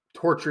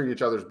torturing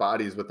each other's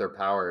bodies with their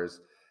powers.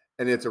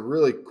 And it's a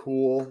really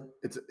cool,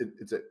 it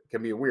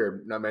can be a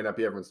weird, that might not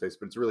be everyone's taste,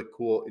 but it's a really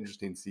cool,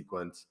 interesting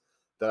sequence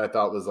that I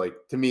thought was like,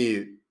 to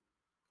me,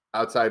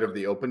 outside of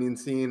the opening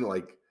scene,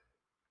 like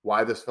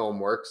why this film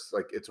works.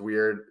 Like it's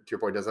weird, to your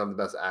point, it doesn't have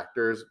the best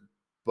actors,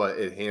 but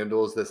it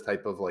handles this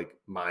type of like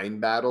mind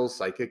battle,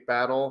 psychic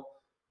battle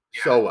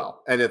so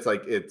well. And it's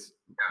like, the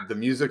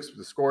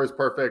the score is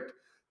perfect.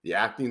 The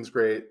acting's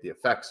great. The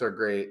effects are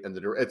great. And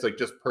it's like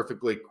just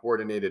perfectly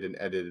coordinated and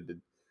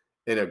edited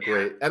in a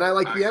great, and I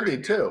like the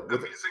ending too.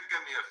 The music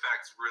and the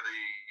effects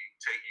really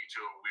take you to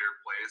a weird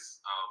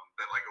place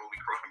that like only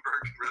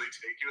Cronenberg can really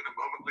take you in a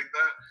moment like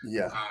that.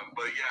 Yeah.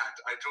 But yeah,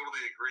 I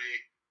totally agree.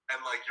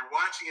 And like you're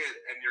watching it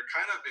and you're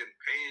kind of in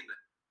pain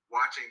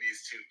watching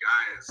these two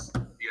guys,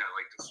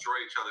 like destroy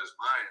each other's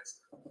minds.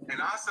 And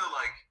also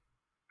like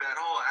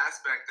that whole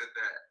aspect at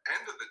the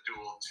end of the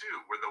duel too,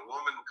 where the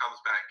woman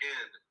comes back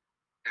in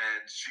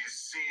and she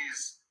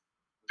sees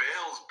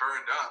Bale's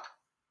burned up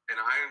and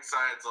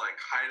Ironside's like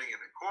hiding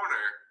in the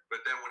corner,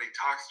 but then when he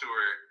talks to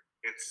her,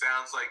 it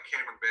sounds like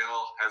Cameron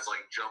Bale has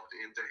like jumped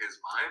into his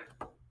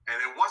mind, and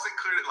it wasn't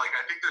clear. Like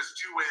I think there's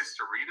two ways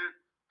to read it.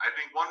 I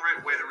think one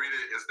way to read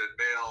it is that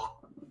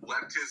Bale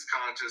left his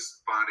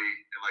conscious body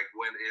and like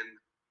went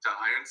into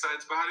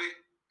Ironside's body,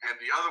 and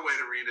the other way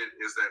to read it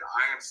is that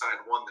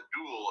Ironside won the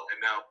duel,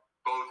 and now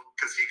both,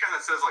 because he kind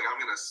of says like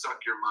I'm gonna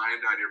suck your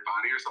mind out of your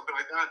body or something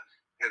like that,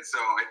 and so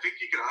I think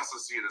you could also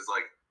see it as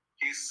like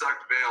he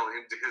sucked Bale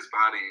into his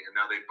body, and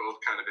now they both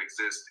kind of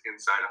exist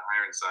inside of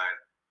Ironside,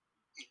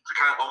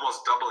 kind of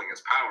almost doubling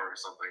his power or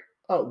something.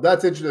 Oh,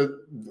 that's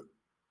interesting.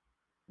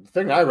 The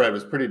thing I read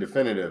was pretty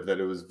definitive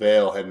that it was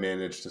Bale had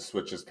managed to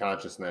switch his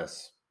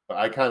consciousness, but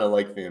I kind of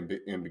like the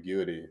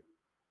ambiguity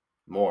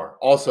more.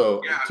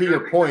 Also, to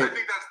your point, I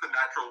think that's the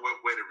natural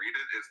way to read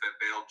it, is that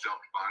Bale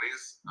jumped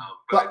bodies,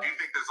 but I do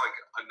think there's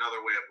like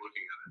another way of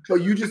looking at it.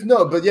 But you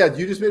just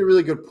you just made a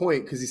really good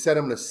point, because he said,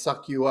 "I'm going to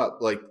suck you up."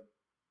 Like,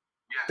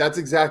 that's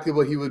exactly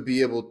what he would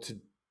be able to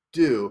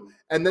do.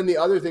 And then the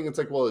other thing, it's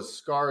like, well, his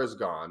scar is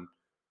gone,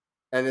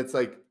 and it's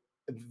like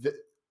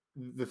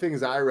the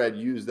things I read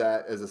use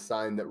that as a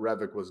sign that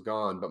Revok was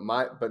gone.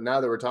 But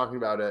now that we're talking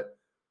about it,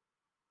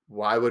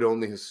 why would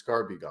only his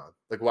scar be gone?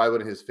 Like, why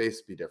wouldn't his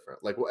face be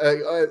different? Like,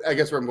 I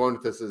guess where I'm going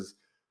with this is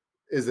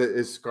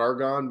scar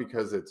gone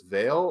because it's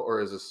Vale,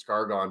 or is his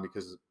scar gone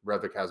because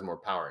Revok has more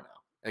power now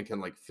and can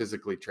like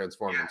physically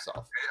transform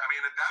himself? I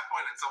mean, at that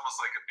point, it's almost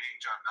like a being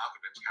John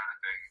Malkovich kind of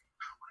thing.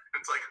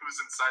 It's like who's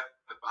inside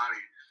the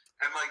body,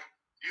 and like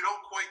you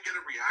don't quite get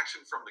a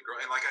reaction from the girl,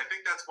 and like I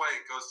think that's why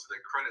it goes to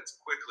the credits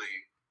quickly,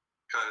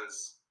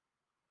 because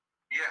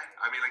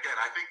I mean, again,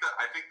 I think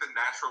the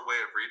natural way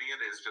of reading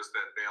it is just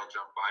that Bale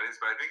jumped bodies,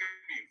 but I think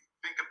if you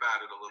think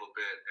about it a little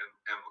bit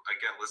and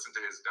again listen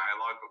to his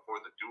dialogue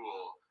before the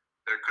duel,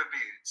 there could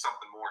be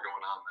something more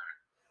going on there.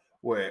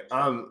 Wait,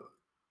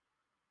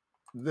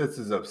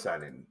 this is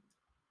upsetting.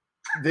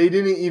 they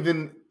didn't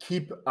even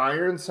keep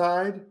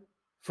Ironside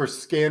for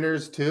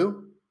Scanners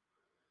too.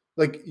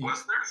 Like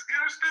Was there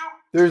scanners too?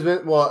 there's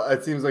been well,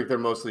 it seems like they're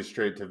mostly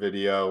straight to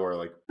video or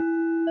like.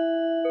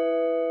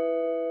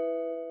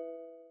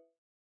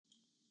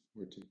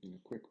 We're taking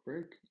a quick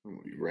break and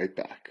we'll be right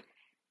back.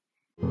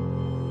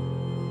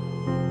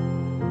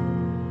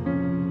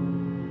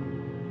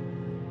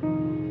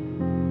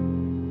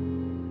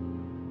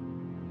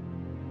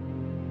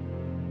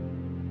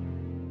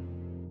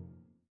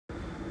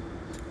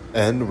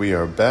 And we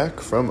are back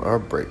from our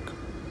break.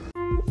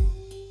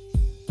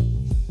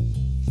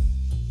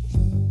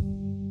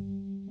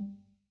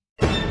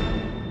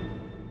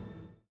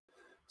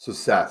 So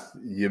Seth,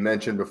 you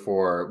mentioned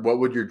before, what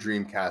would your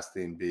dream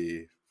casting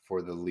be for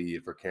the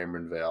lead for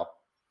Cameron Vale?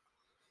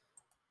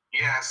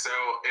 Yeah, so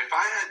if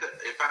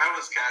I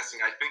was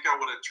casting, I think I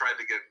would have tried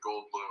to get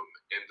Goldblum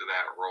into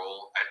that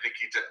role. I think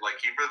he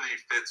really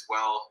fits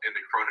well in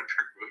the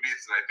Cronenberg movies,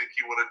 and I think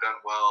he would have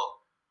done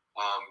well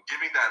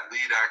giving that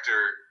lead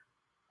actor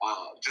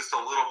just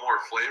a little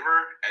more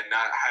flavor and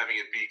not having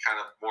it be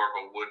kind of more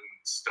of a wooden,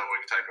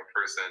 stoic type of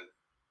person.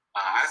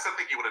 I still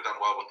think he would have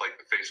done well with like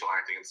the facial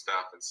acting and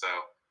stuff, and so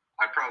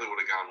I probably would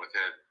have gone with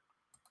him.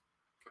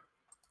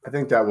 I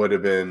think that would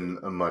have been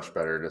a much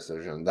better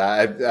decision.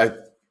 I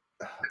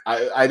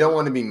don't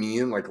want to be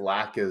mean. Like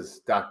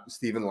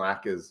Stephen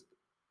Lack is,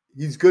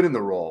 he's good in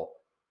the role,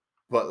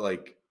 but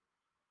like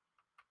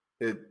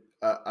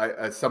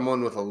as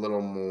someone with a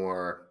little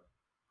more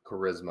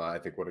charisma, I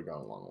think would have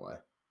gone a long way.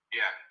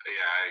 Yeah,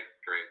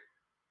 I agree.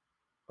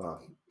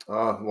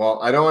 Well,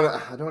 I don't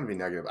want to be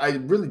negative. I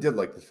really did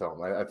like the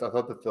film. I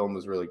thought the film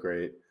was really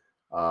great.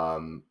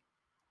 There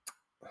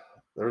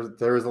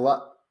was a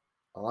lot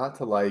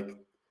to like.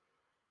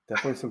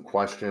 Definitely some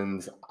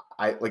questions.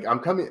 My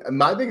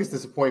biggest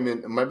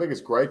disappointment, my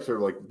biggest gripes are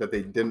like that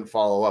they didn't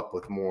follow up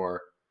with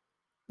more,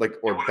 like,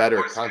 or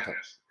better content.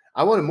 Scanners.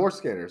 I wanted more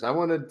Scanners. I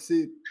wanted to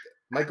see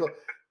Michael.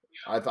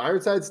 If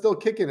Ironside's still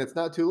kicking, it's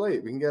not too late.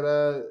 We can get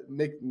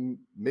make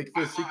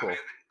the sequel.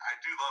 I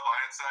do love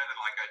Ironside, and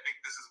like I think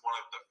this is one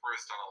of the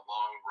first on a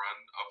long run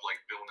of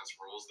like villainous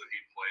roles that he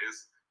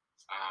plays.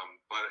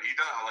 But he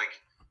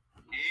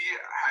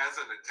has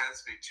an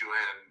intensity to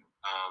him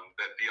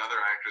that the other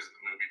actors in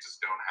the movie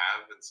just don't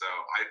have, and so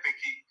I think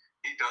he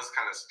does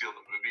kind of steal the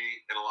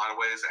movie in a lot of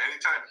ways.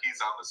 Anytime he's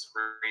on the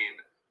screen,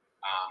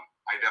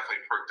 I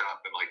definitely perked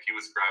up, and like he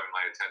was grabbing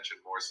my attention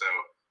more so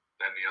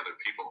than the other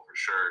people for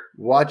sure.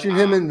 Watching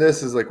him in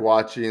this is like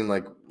watching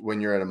like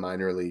when you're at a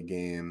minor league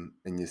game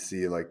and you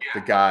see like the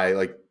guy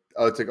like,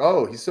 oh, it's like,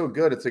 oh, he's so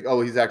good. It's like,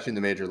 oh, he's actually in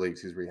the major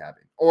leagues. He's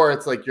rehabbing. Or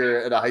it's like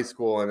you're at a high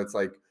school and it's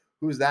like,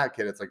 who's that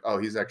kid? It's like, oh,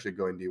 he's actually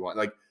going D1.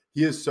 Like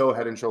he is so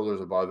head and shoulders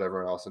above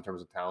everyone else in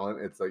terms of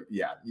talent. It's like,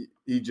 yeah,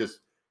 he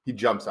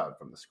jumps out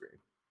from the screen.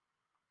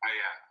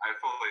 I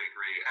fully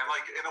agree. And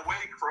like in a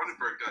way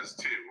Cronenberg does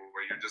too,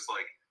 where you're just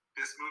like,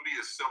 this movie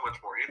is so much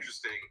more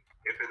interesting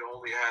if it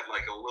only had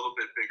like a little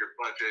bit bigger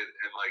budget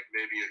and like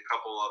maybe a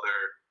couple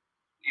other,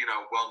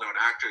 well-known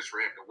actors for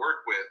him to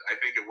work with. I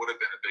think it would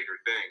have been a bigger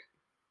thing.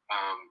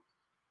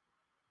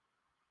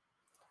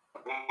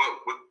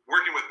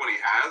 Working with what he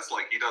has,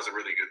 like he does a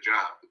really good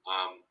job.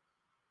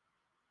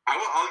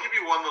 I'll give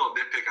you one little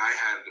nitpick I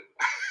had.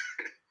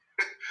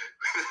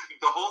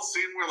 The whole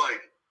scene where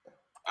like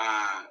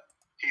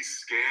he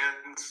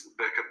scans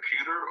the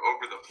computer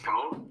over the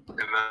phone,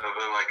 and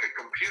then like a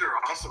computer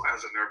also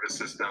has a nervous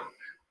system.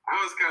 I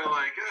was kind of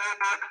like,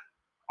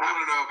 I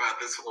don't know about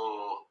this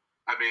whole.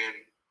 I mean,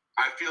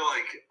 I feel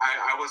like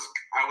I was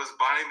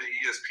buying the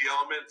ESP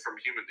element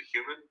from human to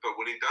human, but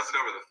when he does it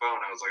over the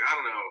phone, I was like, I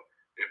don't know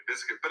if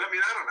this could. But I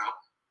mean, I don't know.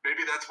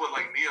 Maybe that's what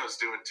like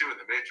Neo's doing too in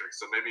the Matrix,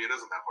 so maybe it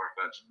isn't that far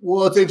fetched.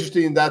 Well, it's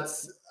interesting.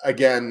 That's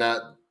again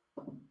not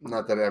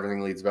that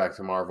everything leads back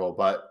to Marvel,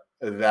 but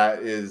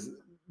that is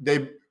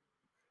they.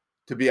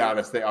 To be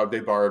honest, they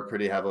borrowed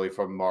pretty heavily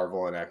from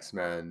Marvel and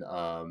X-Men,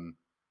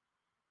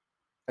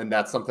 and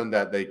that's something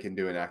that they can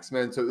do in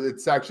X-Men. So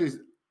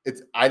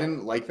I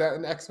didn't like that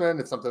in X-Men.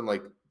 It's something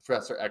like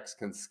Professor X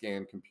can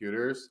scan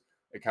computers.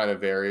 It kind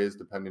of varies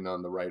depending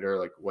on the writer,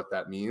 like what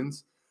that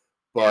means.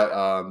 But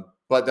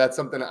that's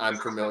something I'm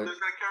familiar. There's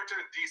that character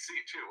in DC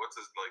too. What's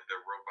his like the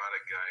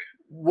robotic guy?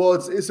 Well,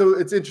 it's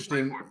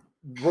interesting.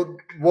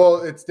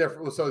 Well, it's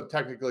different. So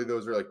technically,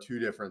 those are like two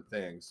different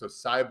things. So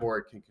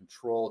Cyborg can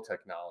control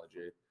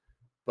technology,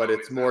 but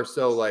it's more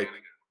so like,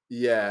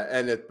 yeah,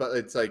 but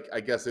it's like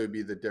I guess it would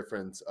be the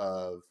difference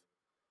of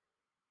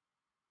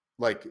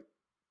like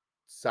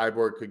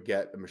Cyborg could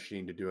get a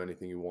machine to do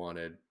anything he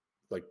wanted,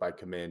 like by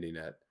commanding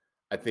it.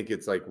 I think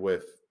it's like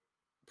with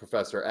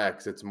Professor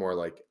X, it's more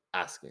like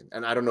asking,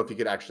 and I don't know if he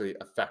could actually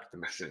affect the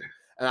machine,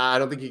 and I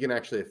don't think he can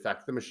actually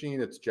affect the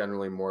machine. It's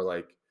generally more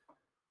like.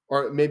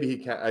 Or maybe he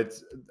can.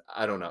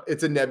 I don't know.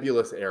 It's a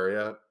nebulous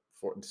area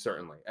for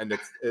certainly, and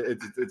it's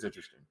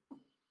interesting.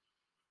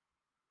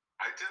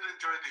 I did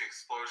enjoy the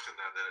explosion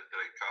that it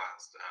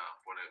caused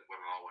when it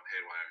all went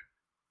haywire.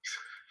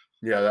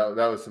 Yeah,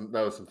 that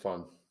was some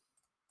fun.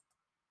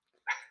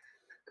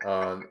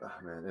 Oh,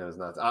 man, it was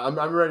nuts. I'm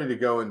ready to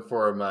go in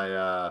for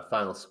my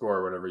final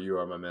score, whatever you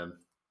are, my man.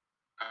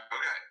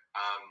 Okay.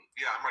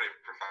 Yeah, I'm ready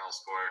for final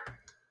score.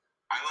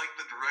 I like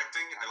the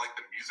directing. I like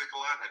the music a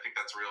lot. I think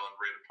that's a real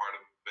underrated part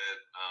of it.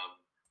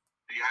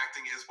 The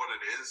acting is what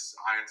it is.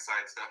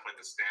 Ironside's definitely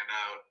the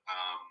standout.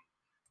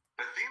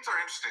 The themes are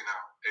interesting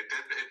though. It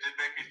did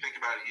make me think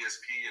about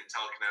ESP and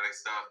telekinetic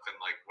stuff and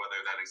like whether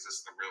that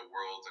exists in the real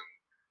world, and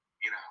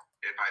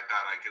if I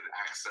thought I could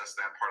access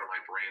that part of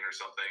my brain or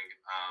something.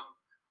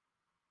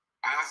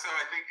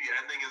 I think the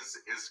ending is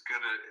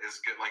good. Is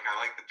good. Like I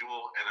like the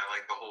duel, and I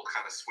like the whole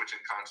kind of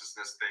switching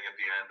consciousness thing at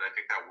the end. I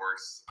think that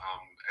works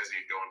as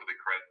you go into the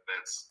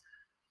credits.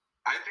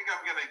 I think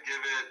I'm gonna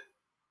give it.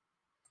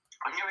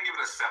 I'm gonna give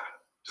it a 7,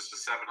 just a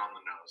 7 on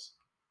the nose.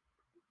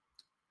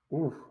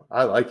 Ooh,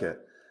 I like it.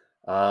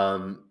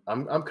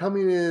 I'm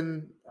coming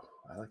in.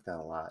 I like that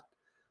a lot.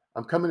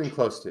 I'm coming in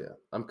close to you.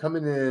 I'm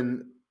coming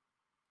in.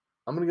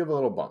 I'm gonna give a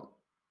little bump.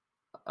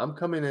 I'm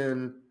coming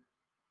in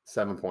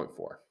 7.4.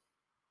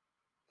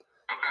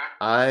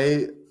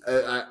 Okay.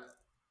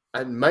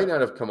 I might not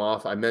have come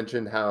off. I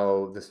mentioned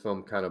how this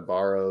film kind of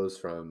borrows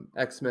from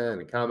X-Men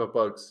and comic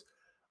books.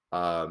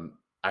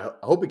 I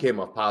hope it came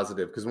off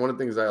positive, because one of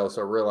the things I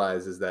also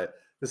realize is that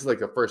this is like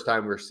the first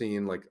time we're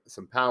seeing like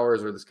some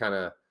powers, or this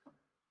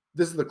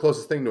is the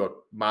closest thing to a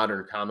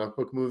modern comic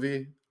book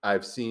movie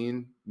I've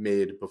seen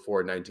made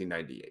before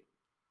 1998.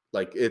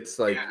 Like it's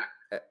like,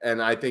 Yeah.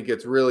 and I think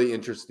it's really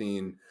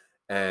interesting,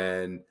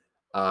 and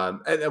I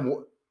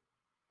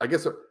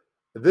guess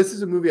this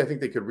is a movie I think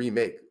they could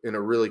remake in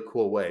a really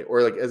cool way,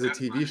 or like as a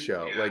TV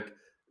show. Yeah. Like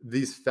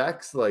these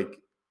facts,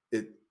 like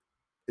it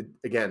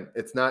again,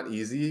 it's not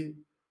easy,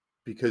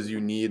 because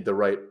you need the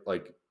right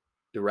like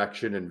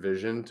direction and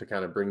vision to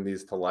kind of bring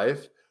these to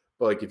life.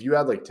 But like if you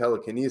had like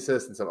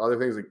telekinesis and some other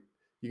things, like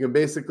you can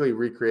basically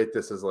recreate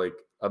this as like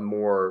a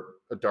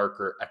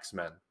darker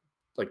X-Men,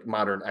 like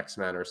modern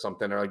X-Men or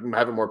something, or like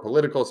have a more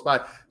political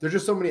spot. There's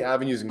just so many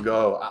avenues you can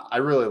go. I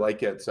really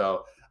like it.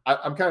 So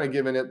I'm kind of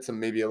giving it some,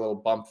 maybe a little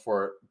bump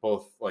for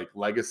both like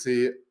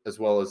legacy as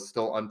well as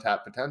still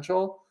untapped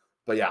potential.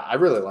 But yeah, I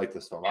really like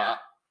this film. Yeah.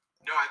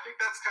 No, I think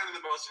that's kind of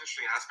the most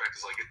interesting aspect,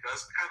 is like it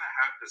does kind of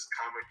have this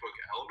comic book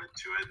element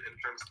to it in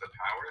terms of the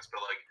powers,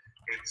 but like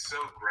it's so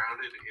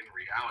grounded in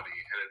reality,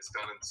 and it's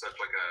done in such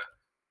like a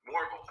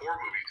more of a horror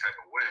movie type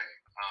of way,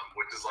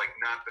 which is like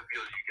not the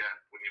feel you get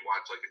when you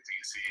watch like a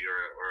DC or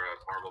a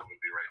Marvel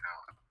movie right now.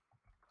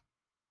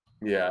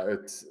 Yeah,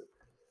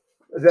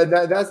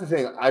 that's the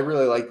thing. I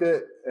really liked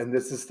it, and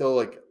this is still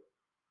like,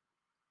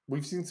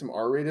 we've seen some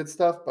R-rated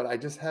stuff, but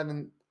I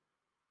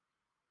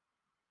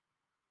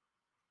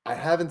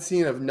haven't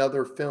seen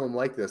another film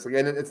like this.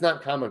 Again, it's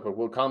not comic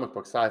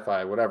book,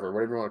 sci-fi, whatever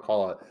you want to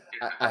call it.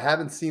 Yeah. I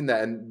haven't seen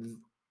that, and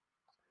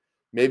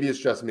maybe it's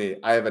just me.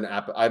 I have an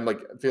app. I'm like,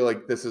 feel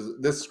like this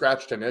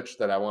scratched an itch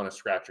that I want to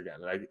scratch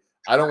again. And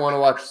I don't want to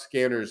watch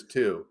Scanners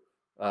 2.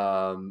 So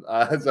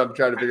I'm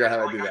trying to figure out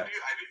how to do that.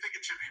 I do think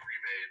it should be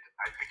remade.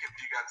 I think if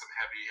you got some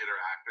heavy hitter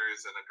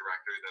actors and a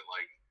director that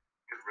like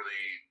could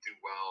really do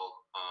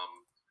well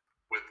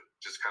with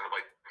just kind of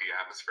like the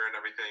atmosphere and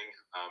everything,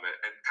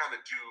 and kind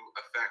of do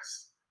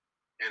effects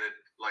in it,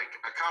 like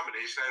a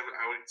combination,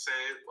 I would say,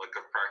 like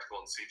of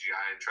practical and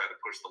CGI, and try to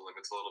push the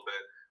limits a little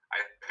bit. I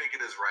think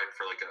it is right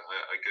for like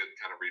a good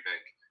kind of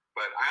remake.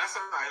 But I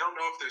don't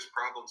know if there's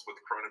problems with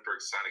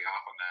Cronenberg signing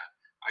off on that.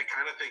 I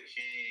kind of think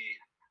he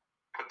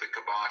put the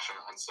kibosh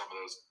on some of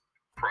those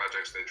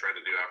projects they tried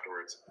to do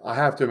afterwards. I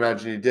have to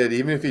imagine he did.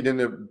 Even if he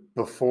didn't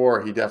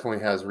before, he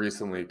definitely has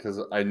recently, because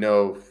I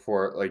know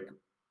for like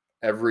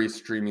every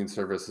streaming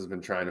service has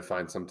been trying to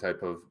find some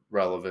type of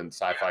relevant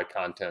sci-fi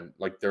content.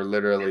 Like they're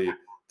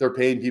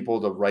paying people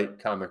to write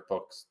comic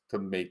books to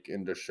make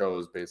into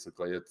shows.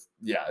 Basically, it's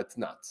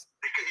nuts.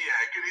 It could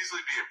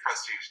easily be a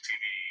prestige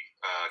TV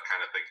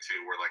kind of thing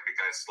too, where like a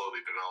guy slowly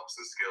develops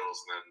his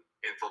skills and then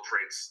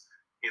infiltrates,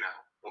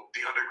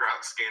 the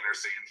underground scanner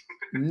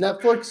scene.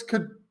 Netflix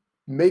could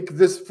make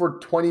this for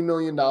 $20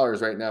 million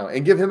right now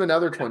and give him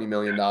another $20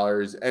 million,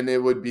 and it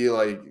would be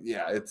like,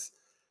 it's.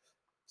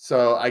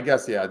 So I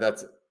guess,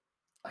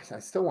 I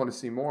still want to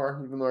see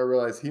more, even though I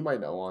realize he might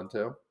not want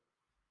to.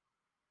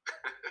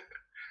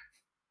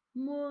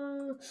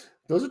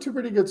 Those are two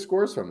pretty good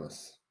scores from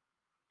us.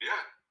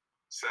 Yeah,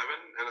 7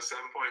 and a 7.4.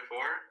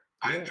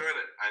 I enjoyed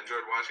it. I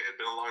enjoyed watching it. It's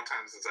been a long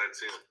time since I'd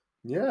seen it.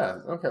 Yeah.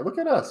 Okay. Look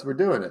at us. We're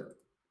doing it.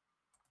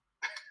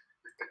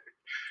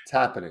 It's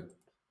happening.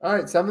 All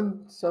right.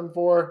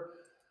 7.4.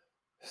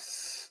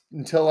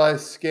 Until I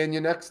scan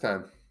you next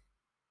time.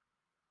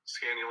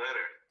 Scan you later.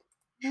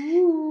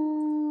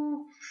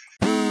 Woo.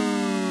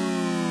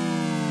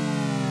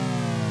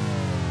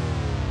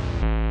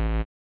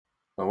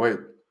 Oh, wait.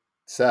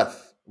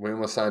 Seth, we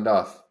almost signed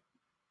off.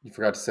 You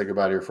forgot to say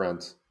goodbye to your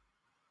friends.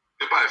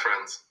 Goodbye,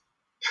 friends.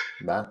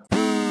 Bye.